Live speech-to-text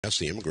Yes,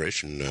 the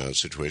immigration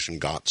situation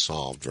got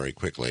solved very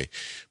quickly.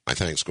 My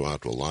thanks go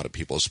out to a lot of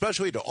people,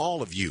 especially to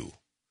all of you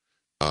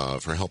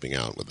for helping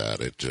out with that.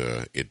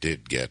 It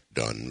did get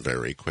done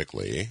very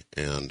quickly,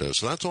 and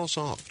so that's all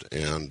solved.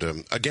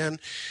 And again,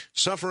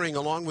 suffering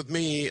along with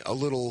me a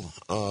little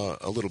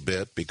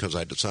bit because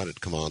I decided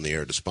to come on the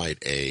air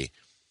despite a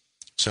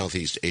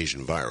Southeast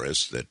Asian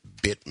virus that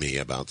bit me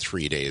about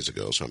 3 days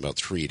ago. So I'm about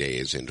 3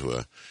 days into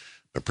a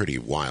pretty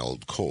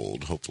wild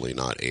cold, hopefully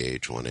not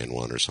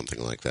AH1N1 or something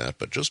like that,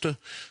 but just a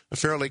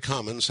fairly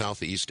common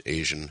Southeast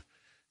Asian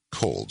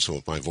cold. So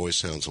if my voice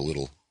sounds a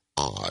little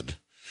odd,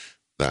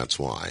 that's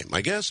why.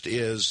 My guest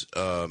is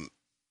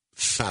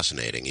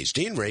fascinating. He's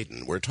Dean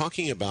Radin. We're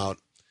talking about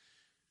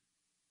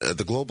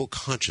the Global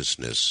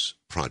Consciousness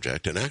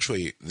Project, and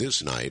actually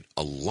this night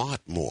a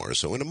lot more.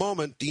 So in a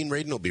moment, Dean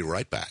Radin will be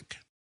right back.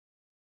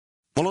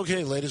 Well,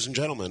 okay, ladies and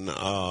gentlemen,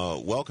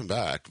 welcome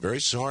back. Very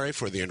sorry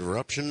for the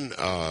interruption.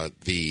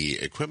 The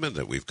equipment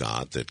that we've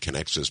got that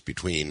connects us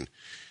between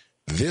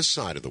this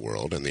side of the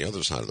world and the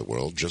other side of the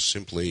world just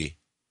simply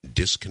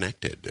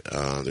disconnected.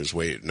 There's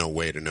no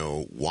way to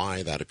know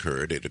why that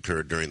occurred. It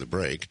occurred during the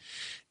break,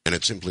 and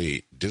it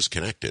simply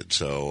disconnected.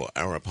 So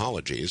our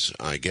apologies.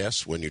 I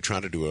guess when you try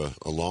to do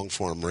a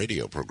long-form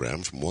radio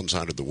program from one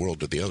side of the world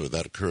to the other,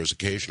 that occurs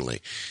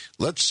occasionally.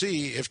 Let's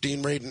see if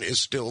Dean Radin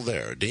is still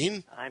there.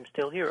 Dean? I'm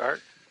still here,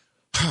 Art.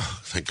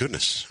 Thank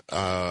goodness.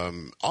 All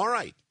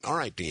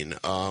right, Dean.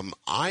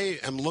 I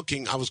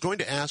was going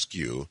to ask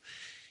you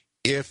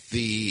if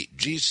the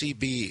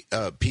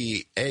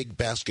GCBP Egg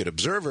Basket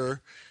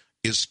Observer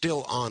is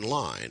still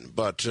online,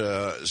 but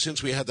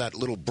since we had that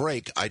little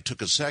break, I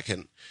took a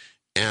second,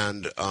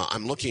 and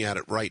I'm looking at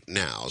it right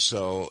now.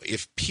 So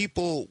if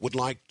people would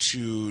like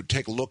to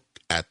take a look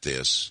at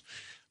this,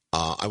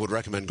 I would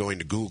recommend going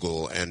to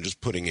Google and just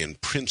putting in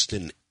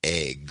Princeton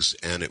eggs,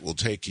 and it will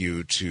take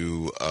you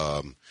to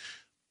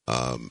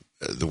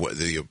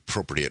the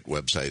appropriate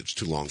website. It's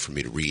too long for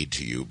me to read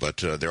to you, but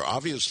they're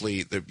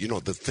obviously,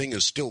 the thing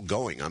is still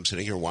going. I'm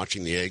sitting here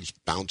watching the eggs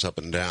bounce up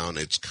and down.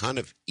 It's kind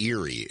of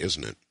eerie,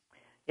 isn't it?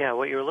 Yeah,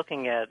 what you're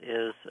looking at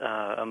is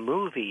a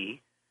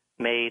movie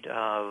made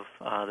of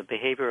the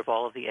behavior of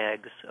all of the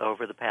eggs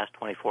over the past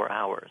 24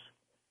 hours.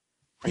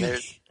 And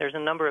Really? there's a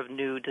number of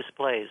new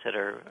displays that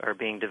are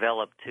being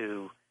developed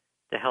to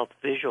help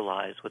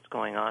visualize what's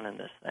going on in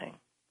this thing.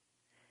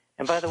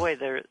 And by the way,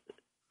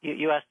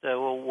 you asked,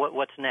 well,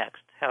 what's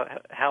next?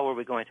 How are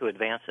we going to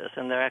advance this?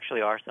 And there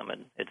actually are some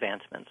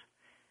advancements.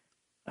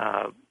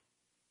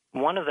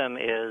 One of them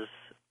is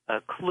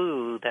a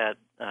clue that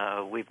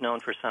we've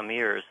known for some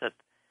years, that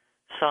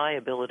psi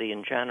ability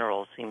in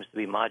general seems to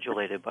be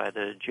modulated by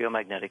the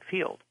geomagnetic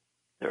field,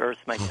 the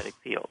Earth's magnetic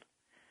field.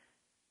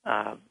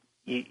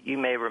 You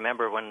may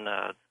remember when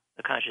the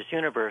Conscious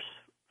Universe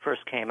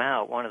first came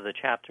out, one of the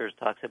chapters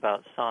talks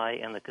about psi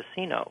and the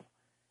casino.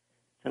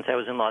 Since I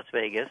was in Las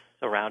Vegas,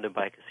 surrounded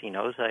by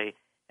casinos, I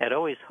had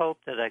always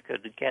hoped that I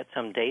could get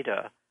some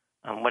data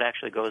on what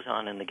actually goes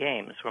on in the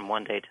games from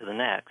one day to the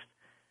next,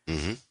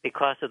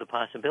 because of the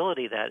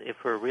possibility that if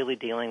we're really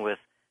dealing with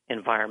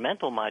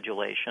environmental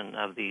modulation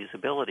of these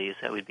abilities,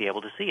 that we'd be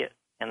able to see it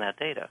in that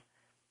data.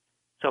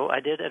 So I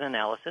did an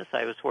analysis.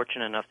 I was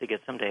fortunate enough to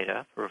get some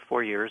data for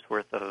 4 years'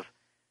 worth of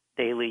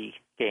daily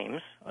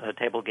games,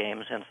 table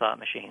games, and slot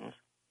machines.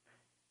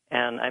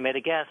 And I made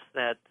a guess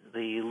that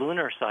the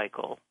lunar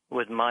cycle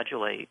would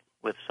modulate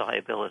with psi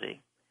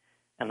ability.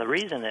 And the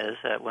reason is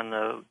that when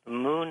the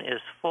moon is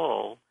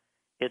full,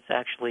 it's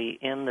actually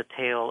in the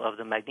tail of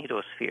the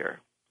magnetosphere.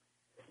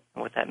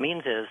 And what that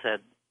means is that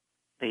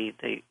you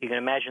can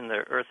imagine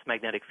the Earth's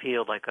magnetic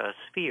field like a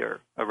sphere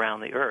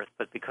around the Earth,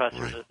 but because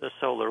there's a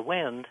solar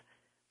wind,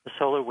 the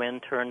solar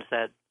wind turns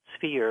that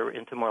sphere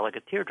into more like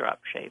a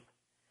teardrop shape.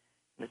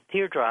 And the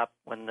teardrop,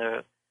 when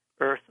the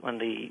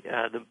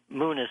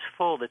moon is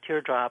full, the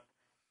teardrop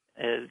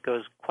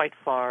goes quite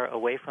far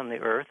away from the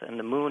Earth, and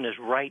the moon is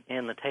right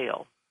in the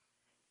tail.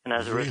 And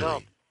as a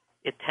result,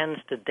 it tends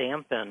to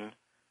dampen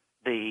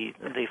the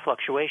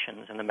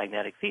fluctuations in the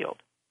magnetic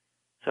field.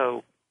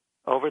 So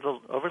over the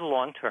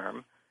long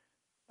term,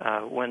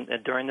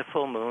 during the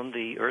full moon,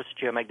 the Earth's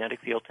geomagnetic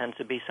field tends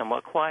to be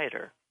somewhat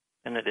quieter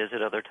than it is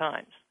at other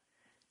times.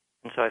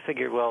 And so I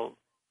figured, well,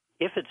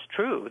 if it's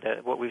true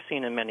that what we've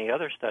seen in many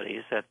other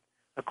studies, that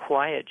a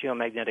quiet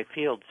geomagnetic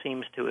field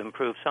seems to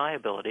improve psi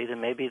ability,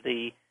 then maybe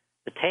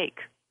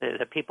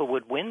that people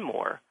would win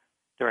more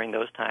during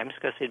those times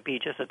because it'd be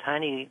just a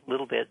tiny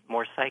little bit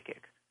more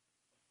psychic.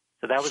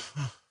 So that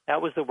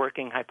was the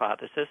working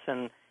hypothesis,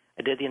 and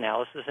I did the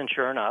analysis, and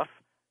sure enough,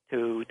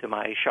 to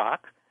my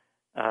shock,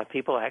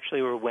 people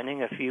actually were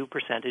winning a few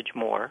percentage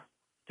more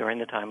during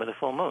the time of the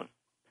full moon.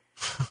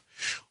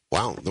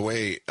 Wow, the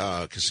way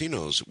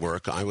casinos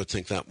work, I would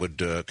think that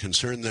would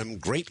concern them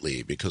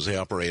greatly because they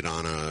operate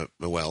on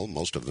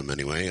most of them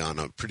anyway, on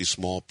a pretty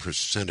small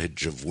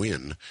percentage of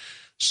win.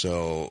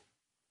 So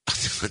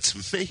that's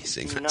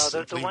amazing.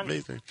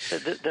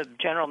 The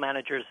general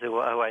managers who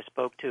I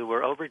spoke to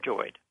were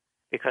overjoyed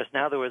because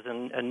now there was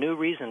a new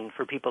reason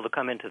for people to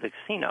come into the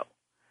casino.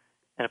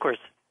 And, of course,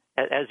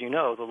 as you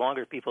know, the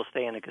longer people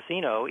stay in a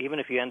casino, even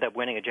if you end up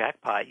winning a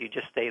jackpot, you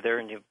just stay there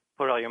and you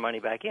put all your money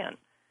back in.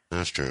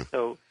 That's true.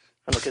 So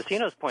from the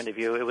casino's point of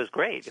view, it was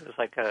great. It was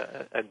like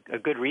a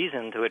good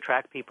reason to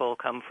attract people,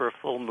 come for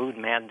full mood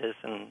madness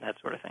and that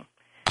sort of thing.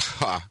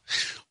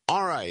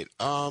 All right.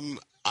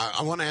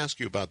 I want to ask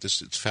you about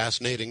this. It's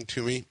fascinating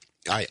to me.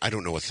 I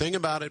don't know a thing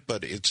about it,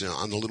 but it's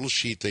on the little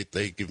sheet that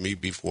they give me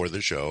before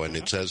the show, and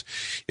it says,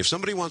 if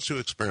somebody wants to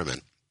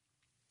experiment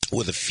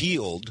with a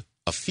field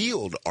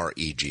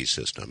REG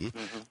system,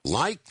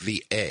 like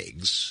the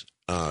eggs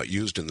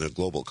used in the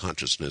Global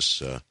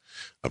Consciousness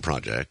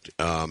Project,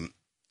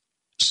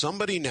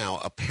 somebody now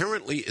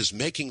apparently is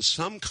making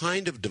some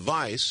kind of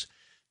device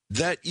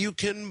that you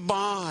can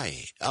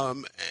buy.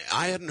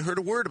 I hadn't heard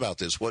a word about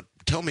this.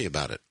 Tell me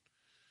about it.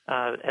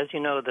 As you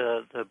know,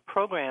 the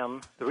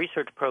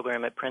research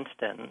program at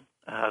Princeton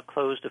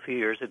closed a few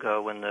years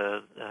ago when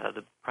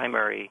the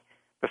primary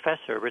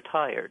professor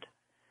retired.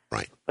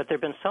 Right. But there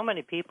have been so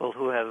many people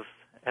who have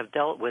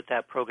dealt with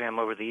that program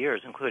over the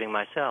years, including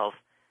myself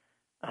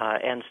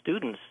and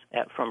students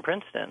from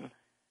Princeton,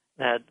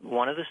 that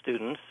one of the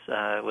students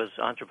was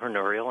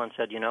entrepreneurial and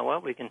said, you know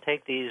what, we can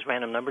take these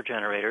random number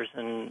generators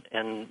and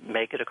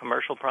make it a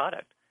commercial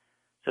product.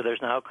 So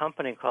there's now a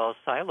company called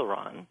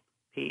Psyleron,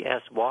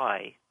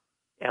 Psyleron,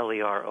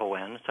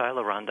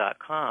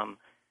 Psyleron.com,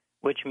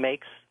 which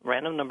makes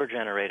random number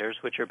generators,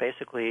 which are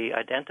basically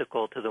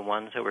identical to the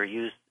ones that were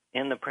used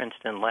in the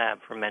Princeton lab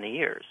for many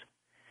years.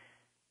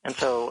 And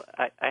so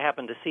I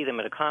happened to see them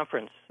at a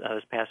conference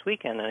this past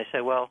weekend, and I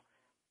said, well,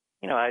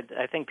 you know,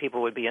 I think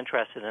people would be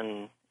interested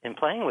in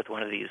playing with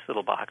one of these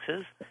little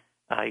boxes.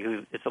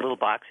 It's a little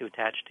box you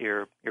attach to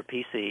your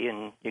PC,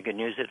 and you can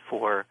use it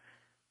for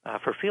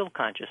field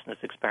consciousness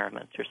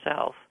experiments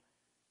yourself.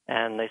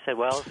 And they said,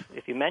 well,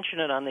 if you mention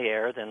it on the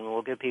air, then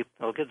we'll give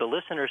the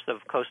listeners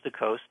of Coast to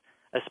Coast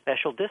a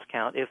special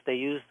discount if they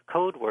use the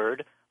code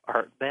word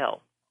Art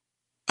Bell.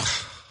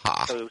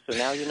 So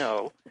now you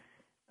know.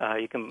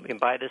 You can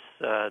buy this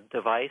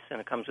device, and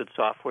it comes with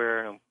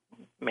software,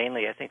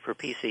 mainly, I think, for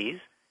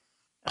PCs.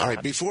 All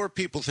right, before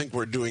people think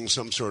we're doing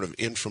some sort of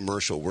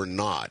infomercial, we're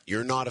not.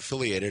 You're not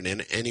affiliated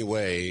in any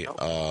way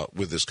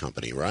with this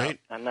company, right?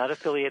 No, I'm not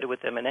affiliated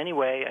with them in any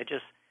way. I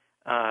just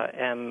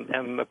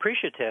am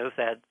appreciative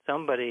that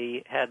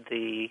somebody had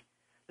the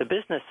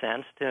business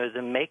sense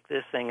to make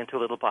this thing into a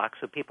little box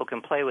so people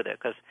can play with it.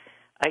 Because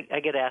I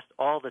get asked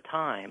all the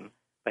time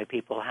by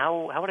people,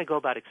 how would I go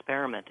about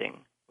experimenting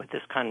with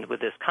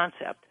this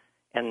concept?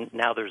 And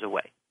now there's a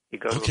way. You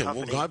go to a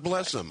company. Well, God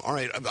bless them. All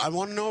right, I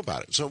want to know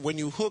about it. So when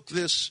you hook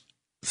this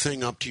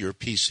thing up to your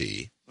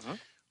PC,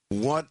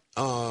 what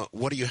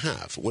do you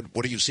have?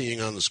 What are you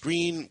seeing on the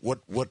screen?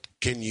 What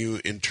can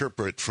you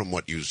interpret from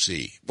what you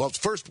see? Well,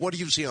 first, what do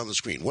you see on the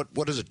screen? What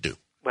does it do?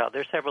 Well,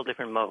 there's several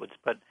different modes,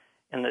 but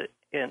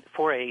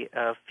for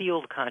a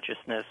field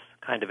consciousness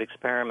kind of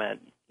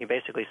experiment, you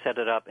basically set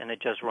it up and it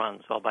just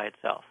runs all by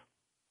itself.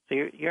 So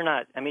you're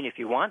not. I mean, if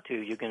you want to,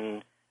 you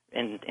can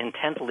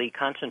intently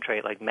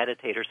concentrate, like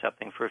meditate or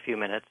something, for a few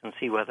minutes and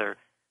see whether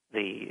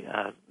the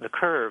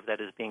curve that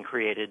is being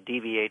created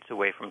deviates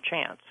away from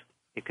chance.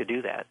 You could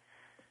do that.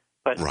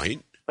 But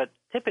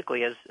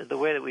typically, as the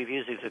way that we've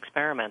used these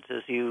experiments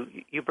is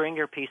you bring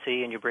your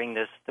PC and you bring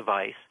this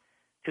device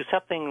to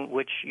something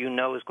which you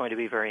know is going to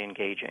be very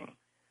engaging,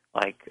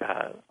 like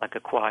a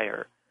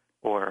choir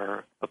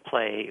or a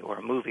play or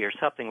a movie or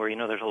something where you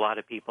know there's a lot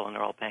of people and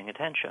they're all paying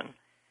attention.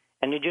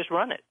 And you just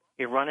run it.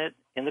 You run it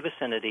in the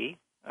vicinity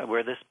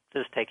where this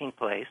is taking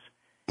place.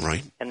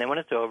 Right. And then when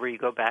it's over, you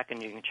go back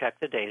and you can check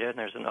the data, and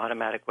there's an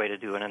automatic way to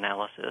do an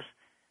analysis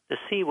to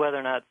see whether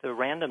or not the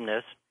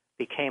randomness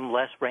became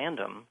less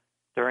random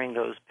during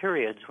those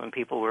periods when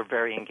people were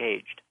very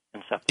engaged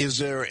in something. Is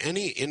there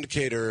any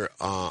indicator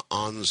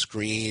on the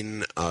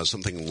screen,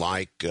 something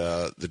like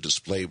the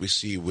display we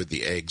see with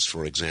the eggs,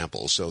 for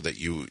example, so that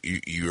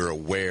you're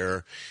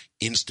aware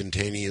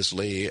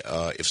instantaneously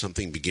if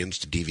something begins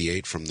to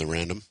deviate from the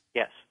random?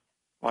 Yes.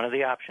 One of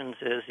the options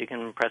is you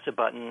can press a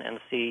button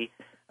and see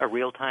a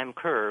real-time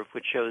curve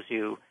which shows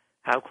you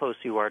how close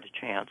you are to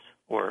chance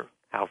or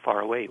how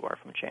far away you are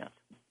from chance.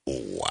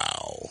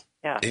 Wow.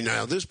 Yeah.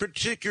 Now, this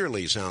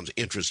particularly sounds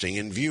interesting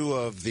in view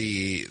of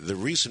the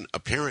recent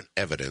apparent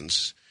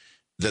evidence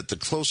that the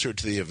closer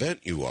to the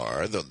event you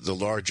are, the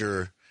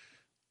larger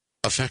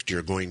effect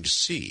you're going to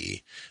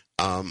see.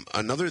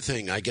 Another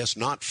thing, I guess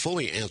not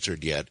fully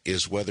answered yet,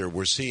 is whether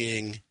we're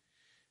seeing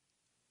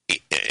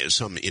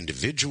some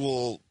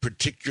individual,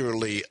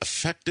 particularly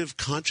effective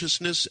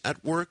consciousness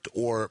at work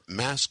or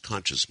mass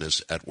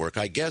consciousness at work.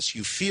 I guess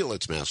you feel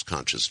it's mass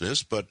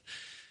consciousness, but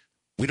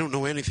we don't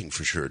know anything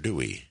for sure, do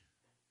we?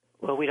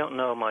 Well, we don't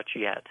know much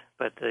yet,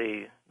 but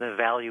the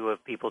value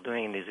of people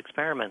doing these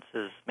experiments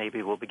is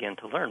maybe we'll begin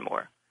to learn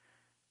more.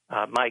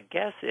 My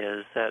guess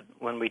is that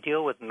when we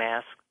deal with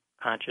mass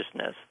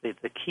consciousness,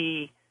 the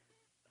key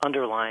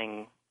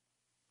underlying,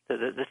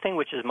 the thing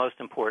which is most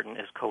important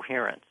is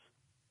coherence.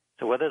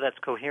 So whether that's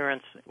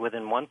coherence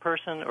within one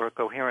person or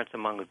coherence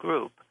among a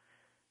group,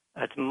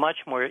 it's much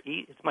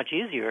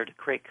easier to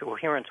create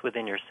coherence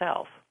within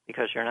yourself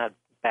because you're not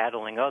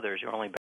battling others. You're only